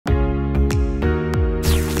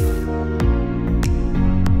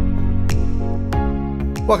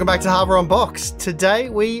Welcome back to Hardware Unboxed. Today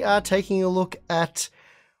we are taking a look at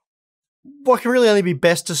what can really only be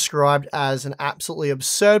best described as an absolutely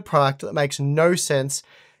absurd product that makes no sense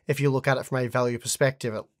if you look at it from a value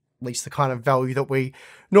perspective, at least the kind of value that we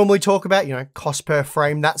normally talk about, you know, cost per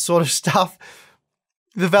frame, that sort of stuff.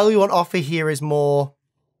 The value on offer here is more,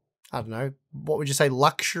 I don't know, what would you say,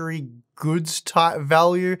 luxury goods type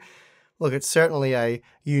value? Look, it's certainly a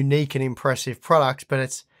unique and impressive product, but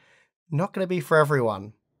it's not going to be for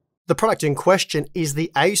everyone. The product in question is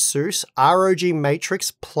the Asus ROG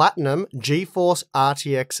Matrix Platinum GeForce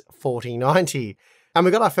RTX 4090. And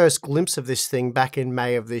we got our first glimpse of this thing back in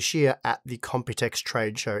May of this year at the Computex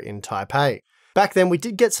trade show in Taipei. Back then we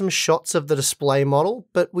did get some shots of the display model,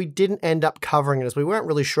 but we didn't end up covering it as we weren't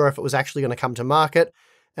really sure if it was actually going to come to market.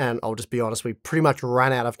 And I'll just be honest, we pretty much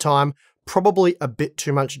ran out of time, probably a bit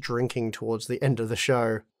too much drinking towards the end of the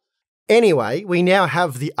show. Anyway, we now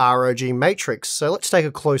have the ROG Matrix, so let's take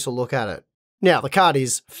a closer look at it. Now, the card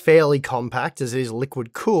is fairly compact as it is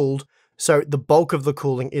liquid cooled, so the bulk of the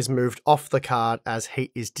cooling is moved off the card as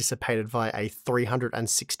heat is dissipated via a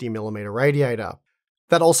 360mm radiator.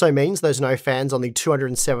 That also means there's no fans on the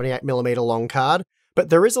 278mm long card, but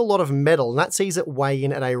there is a lot of metal, and that sees it weigh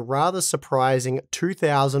in at a rather surprising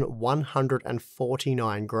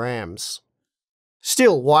 2,149 grams.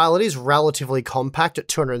 Still, while it is relatively compact at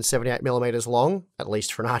 278mm long, at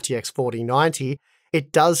least for an RTX 4090,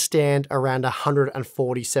 it does stand around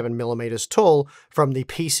 147mm tall from the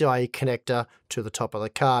PCIe connector to the top of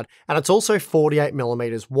the card. And it's also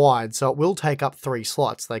 48mm wide, so it will take up 3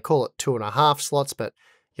 slots. They call it 2.5 slots, but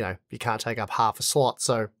you know, you can't take up half a slot,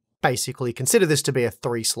 so basically consider this to be a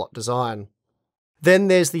 3-slot design. Then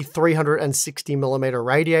there's the 360mm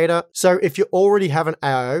radiator. So if you already have an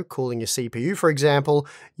AIO cooling your CPU, for example,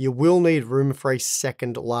 you will need room for a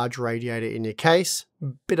second large radiator in your case.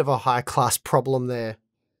 Bit of a high-class problem there.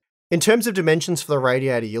 In terms of dimensions for the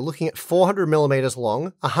radiator, you're looking at 400mm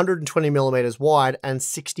long, 120mm wide, and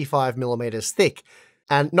 65mm thick.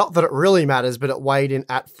 And not that it really matters, but it weighed in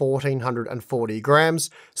at 1,440 grams.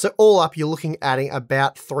 So all up, you're looking at adding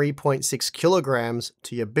about 3.6 kilograms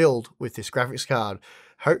to your build with this graphics card.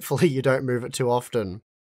 Hopefully you don't move it too often.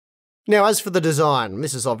 Now, as for the design,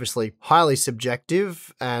 this is obviously highly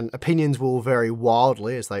subjective and opinions will vary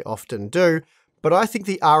wildly as they often do, but I think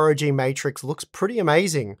the ROG Matrix looks pretty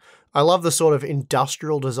amazing. I love the sort of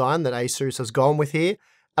industrial design that Asus has gone with here,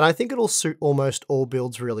 and I think it'll suit almost all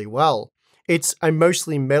builds really well. It's a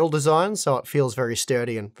mostly metal design, so it feels very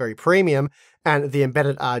sturdy and very premium, and the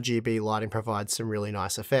embedded RGB lighting provides some really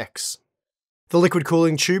nice effects. The liquid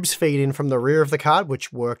cooling tubes feed in from the rear of the card,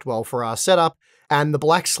 which worked well for our setup, and the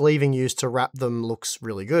black sleeving used to wrap them looks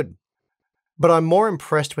really good. But I'm more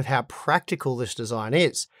impressed with how practical this design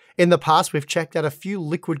is. In the past, we've checked out a few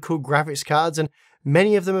liquid-cooled graphics cards, and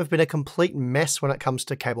many of them have been a complete mess when it comes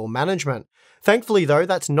to cable management. Thankfully though,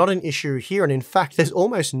 that's not an issue here, and in fact there's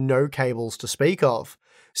almost no cables to speak of.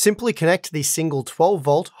 Simply connect the single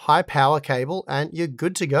 12-volt high power cable and you're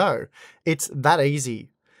good to go. It's that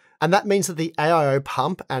easy. And that means that the AIO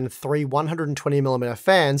pump and 3 120mm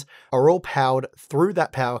fans are all powered through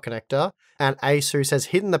that power connector, and Asus has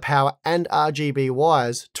hidden the power and RGB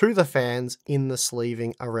wires to the fans in the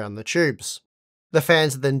sleeving around the tubes. The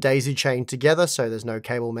fans are then daisy chained together, so there's no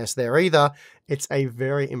cable mess there either. It's a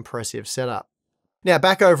very impressive setup. Now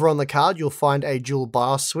back over on the card, you'll find a dual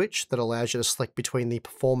BIOS switch that allows you to select between the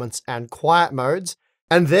performance and quiet modes.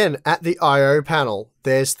 And then at the I/O panel,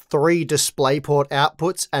 there's 3 DisplayPort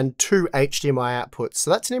outputs and 2 HDMI outputs.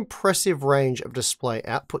 So that's an impressive range of display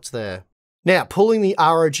outputs there. Now, pulling the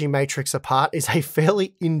ROG Matrix apart is a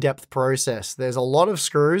fairly in-depth process. There's a lot of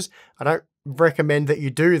screws. I don't recommend that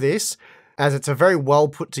you do this, as it's a very well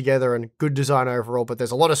put together and good design overall, but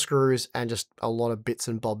there's a lot of screws and just a lot of bits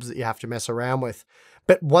and bobs that you have to mess around with.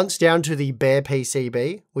 But once down to the bare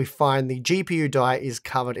PCB, we find the GPU die is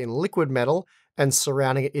covered in liquid metal, and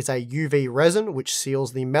surrounding it is a UV resin which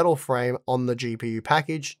seals the metal frame on the GPU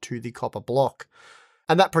package to the copper block.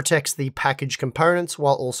 And that protects the package components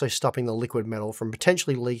while also stopping the liquid metal from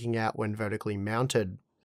potentially leaking out when vertically mounted.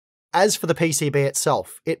 As for the PCB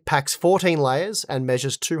itself, it packs 14 layers and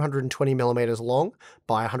measures 220mm long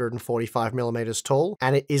by 145mm tall,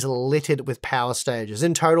 and it is littered with power stages.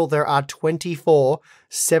 In total, there are 24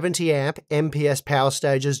 70-amp MPS power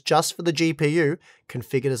stages just for the GPU,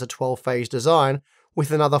 configured as a 12-phase design, with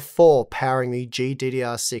another 4 powering the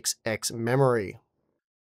GDDR6X memory.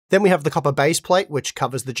 Then we have the copper base plate, which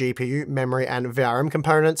covers the GPU, memory, and VRM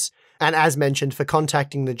components. And as mentioned, for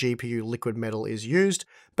contacting the GPU, liquid metal is used,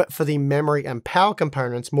 but for the memory and power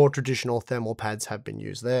components, more traditional thermal pads have been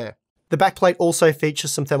used there. The backplate also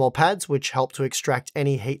features some thermal pads which help to extract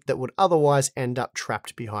any heat that would otherwise end up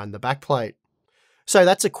trapped behind the backplate. So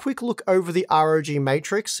that's a quick look over the ROG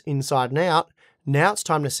Matrix inside and out. Now it's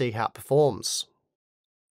time to see how it performs.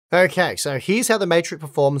 Okay, so here's how the Matrix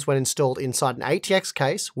performs when installed inside an ATX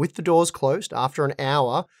case with the doors closed after an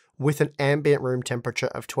hour with an ambient room temperature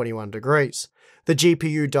of 21 degrees. The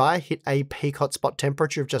GPU die hit a peak hotspot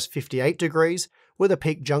temperature of just 58 degrees with a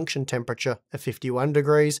peak junction temperature of 51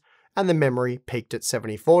 degrees, and the memory peaked at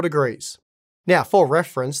 74 degrees. Now, for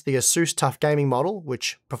reference, the Asus TUF Gaming model,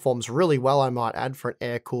 which performs really well I might add for an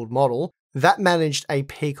air-cooled model, that managed a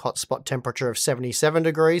peak hotspot temperature of 77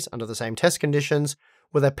 degrees under the same test conditions,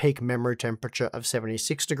 with a peak memory temperature of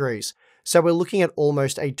 76 degrees. So we're looking at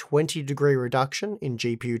almost a 20-degree reduction in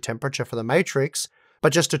GPU temperature for the Matrix,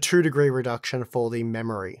 but just a 2-degree reduction for the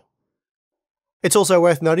memory. It's also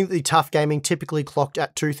worth noting that the TUF Gaming typically clocked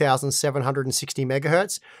at 2760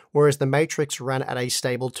 MHz, whereas the Matrix ran at a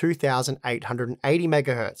stable 2880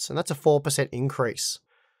 MHz, and that's a 4% increase.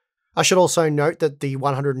 I should also note that the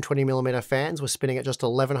 120mm fans were spinning at just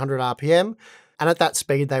 1100 RPM, and at that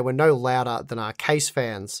speed they were no louder than our case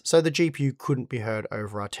fans, so the GPU couldn't be heard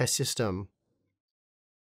over our test system.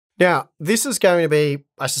 Now, this is going to be,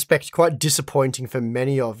 I suspect, quite disappointing for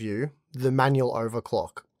many of you, the manual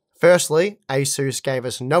overclock. Firstly, Asus gave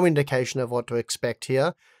us no indication of what to expect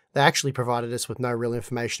here. They actually provided us with no real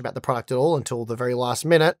information about the product at all until the very last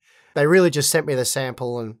minute. They really just sent me the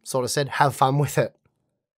sample and sort of said, have fun with it.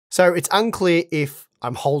 So it's unclear if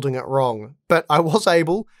I'm holding it wrong, but I was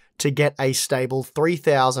able to get a stable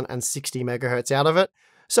 3060 MHz out of it,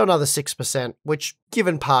 so another 6%, which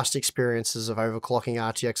given past experiences of overclocking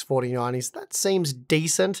RTX 4090s, that seems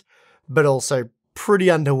decent, but also pretty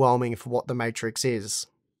underwhelming for what the Matrix is.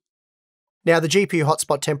 Now, the GPU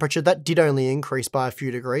hotspot temperature, that did only increase by a few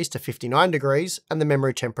degrees to 59 degrees, and the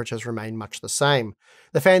memory temperatures remain much the same.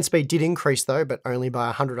 The fan speed did increase though, but only by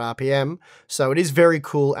 100 RPM, so it is very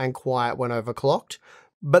cool and quiet when overclocked,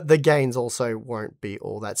 but the gains also won't be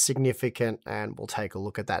all that significant, and we'll take a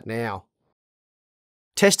look at that now.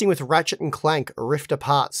 Testing with Ratchet and Clank Rift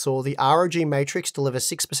Apart saw the ROG Matrix deliver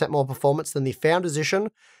 6% more performance than the Founders Edition,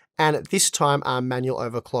 and at this time our manual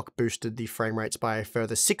overclock boosted the frame rates by a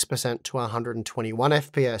further 6% to 121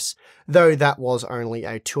 FPS, though that was only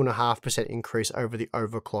a 2.5% increase over the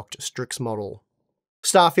overclocked Strix model.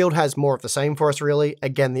 Starfield has more of the same for us really.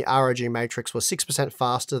 Again, the ROG Matrix was 6%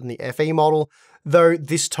 faster than the FE model, though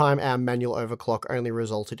this time our manual overclock only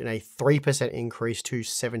resulted in a 3% increase to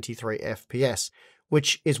 73 FPS,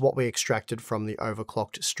 which is what we extracted from the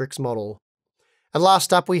overclocked Strix model. And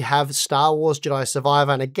last up, we have Star Wars Jedi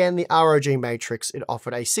Survivor, and again, the ROG Matrix, it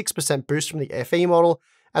offered a 6% boost from the FE model,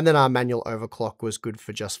 and then our manual overclock was good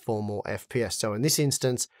for just 4 more FPS. So in this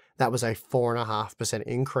instance, that was a 4.5%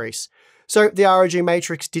 increase. So the ROG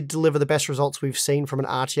Matrix did deliver the best results we've seen from an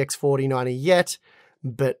RTX 4090 yet,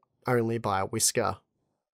 but only by a whisker.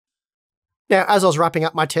 Now, as I was wrapping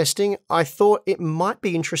up my testing, I thought it might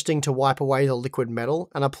be interesting to wipe away the liquid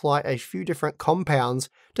metal and apply a few different compounds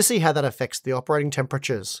to see how that affects the operating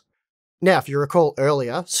temperatures. Now, if you recall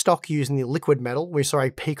earlier, stock using the liquid metal, we saw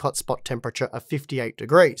a peak hotspot temperature of 58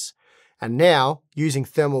 degrees. And now, using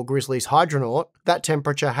Thermal Grizzly's Hydronaut, that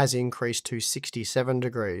temperature has increased to 67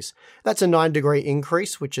 degrees. That's a 9-degree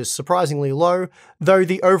increase, which is surprisingly low, though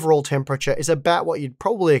the overall temperature is about what you'd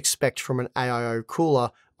probably expect from an AIO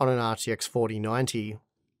cooler on an RTX 4090.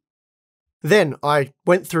 Then I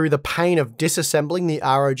went through the pain of disassembling the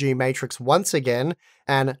ROG Matrix once again,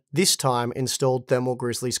 and this time installed Thermal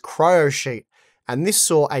Grizzly's Cryo Sheet, and this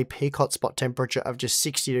saw a peak hotspot temperature of just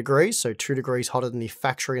 60 degrees, so 2 degrees hotter than the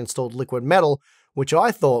factory installed liquid metal, which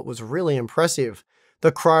I thought was really impressive.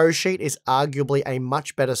 The Cryo Sheet is arguably a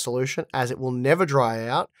much better solution as it will never dry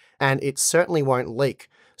out, and it certainly won't leak.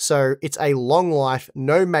 So it's a long life,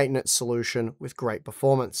 no maintenance solution with great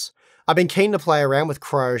performance. I've been keen to play around with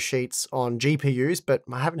Cryo Sheets on GPUs, but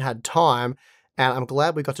I haven't had time, and I'm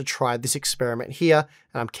glad we got to try this experiment here,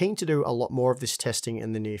 and I'm keen to do a lot more of this testing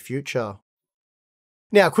in the near future.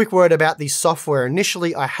 Now, a quick word about the software.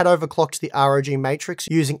 Initially, I had overclocked the ROG Matrix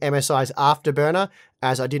using MSI's Afterburner,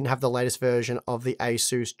 as I didn't have the latest version of the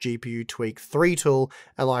Asus GPU Tweak 3 tool,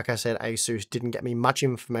 and like I said, Asus didn't get me much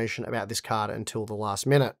information about this card until the last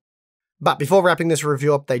minute. But before wrapping this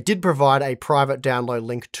review up, they did provide a private download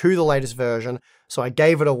link to the latest version, so I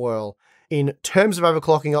gave it a whirl. In terms of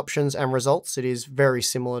overclocking options and results, it is very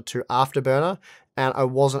similar to Afterburner, and I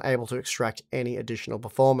wasn't able to extract any additional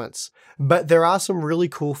performance. But there are some really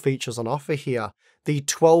cool features on offer here. The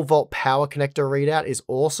 12-volt power connector readout is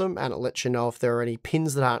awesome, and it lets you know if there are any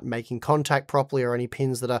pins that aren't making contact properly or any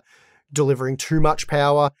pins that are delivering too much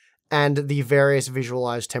power. and the various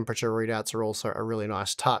visualized temperature readouts are also a really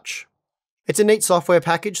nice touch. It's a neat software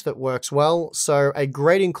package that works well, so a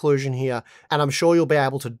great inclusion here, and I'm sure you'll be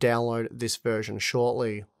able to download this version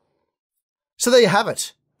shortly. So there you have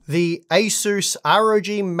it. The Asus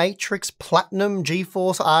ROG Matrix Platinum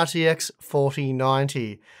GeForce RTX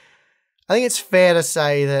 4090. I think it's fair to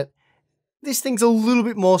say that this thing's a little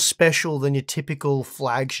bit more special than your typical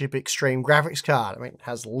flagship extreme graphics card. I mean, it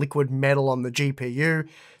has liquid metal on the GPU,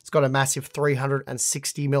 it's got a massive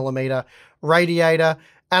 360mm radiator,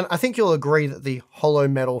 and I think you'll agree that the hollow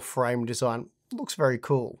metal frame design looks very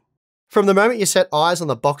cool. From the moment you set eyes on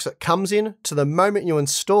the box it comes in, to the moment you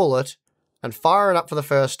install it and fire it up for the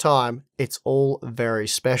first time, it's all very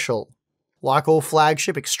special. Like all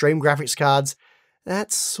flagship extreme graphics cards,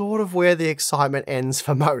 that's sort of where the excitement ends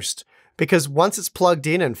for most, because once it's plugged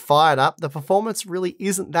in and fired up, the performance really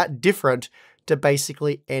isn't that different to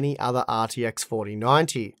basically any other RTX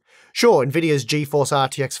 4090. Sure, NVIDIA's GeForce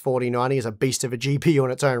RTX 4090 is a beast of a GPU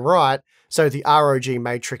in its own right, so the ROG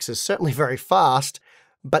Matrix is certainly very fast,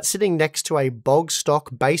 but sitting next to a bog stock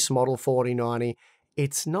base model 4090,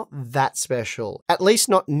 it's not that special. At least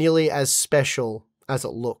not nearly as special as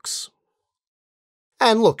it looks.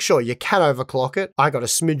 And look, sure, you can overclock it. I got a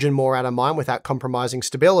smidgen more out of mine without compromising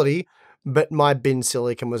stability, but my bin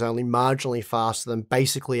silicon was only marginally faster than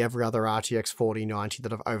basically every other RTX 4090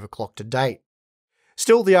 that I've overclocked to date.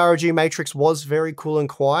 Still, the ROG Matrix was very cool and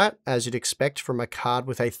quiet, as you'd expect from a card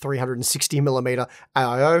with a 360mm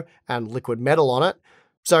AIO and liquid metal on it,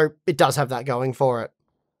 so it does have that going for it.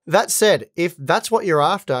 That said, if that's what you're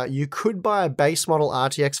after, you could buy a base model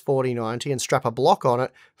RTX 4090 and strap a block on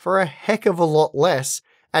it for a heck of a lot less,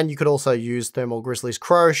 and you could also use Thermal Grizzly's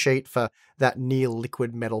Crow sheet for that near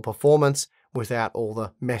liquid metal performance without all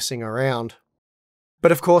the messing around.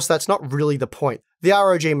 But of course, that's not really the point. The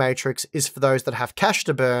ROG Matrix is for those that have cash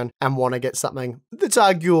to burn and want to get something that's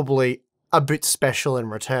arguably a bit special in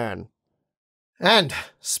return. And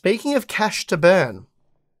speaking of cash to burn,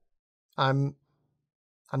 I'm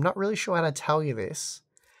not really sure how to tell you this.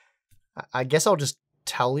 I guess I'll just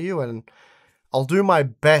tell you, and I'll do my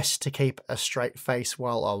best to keep a straight face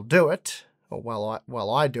while I'll do it, or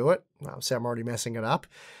while I do it. So I'm already messing it up.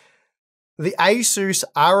 The Asus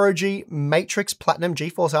ROG Matrix Platinum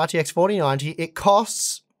GeForce RTX 4090, it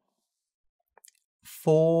costs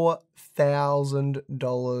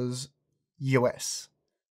 $4,000 US.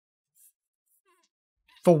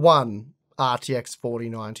 For one RTX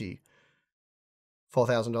 4090.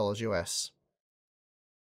 $4,000 US.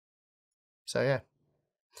 So yeah.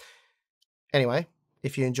 Anyway,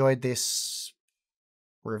 if you enjoyed this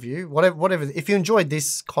review, whatever, if you enjoyed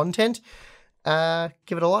this content,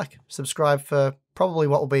 give it a like. Subscribe for probably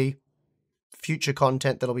what will be future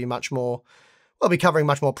content that'll be much more, we'll be covering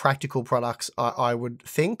much more practical products, I would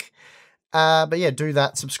think. But yeah, do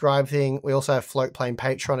that subscribe thing. We also have Float Plane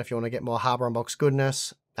Patreon if you want to get more Harbor Unboxed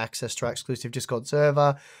goodness, access to our exclusive Discord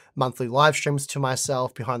server, monthly live streams to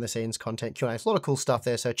myself, behind the scenes content, Q&As, a lot of cool stuff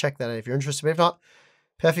there. So check that out if you're interested. But if not,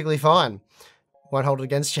 perfectly fine. Won't hold it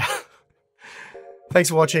against you. Thanks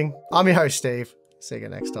for watching. I'm your host, Steve. See you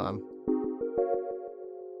again next time.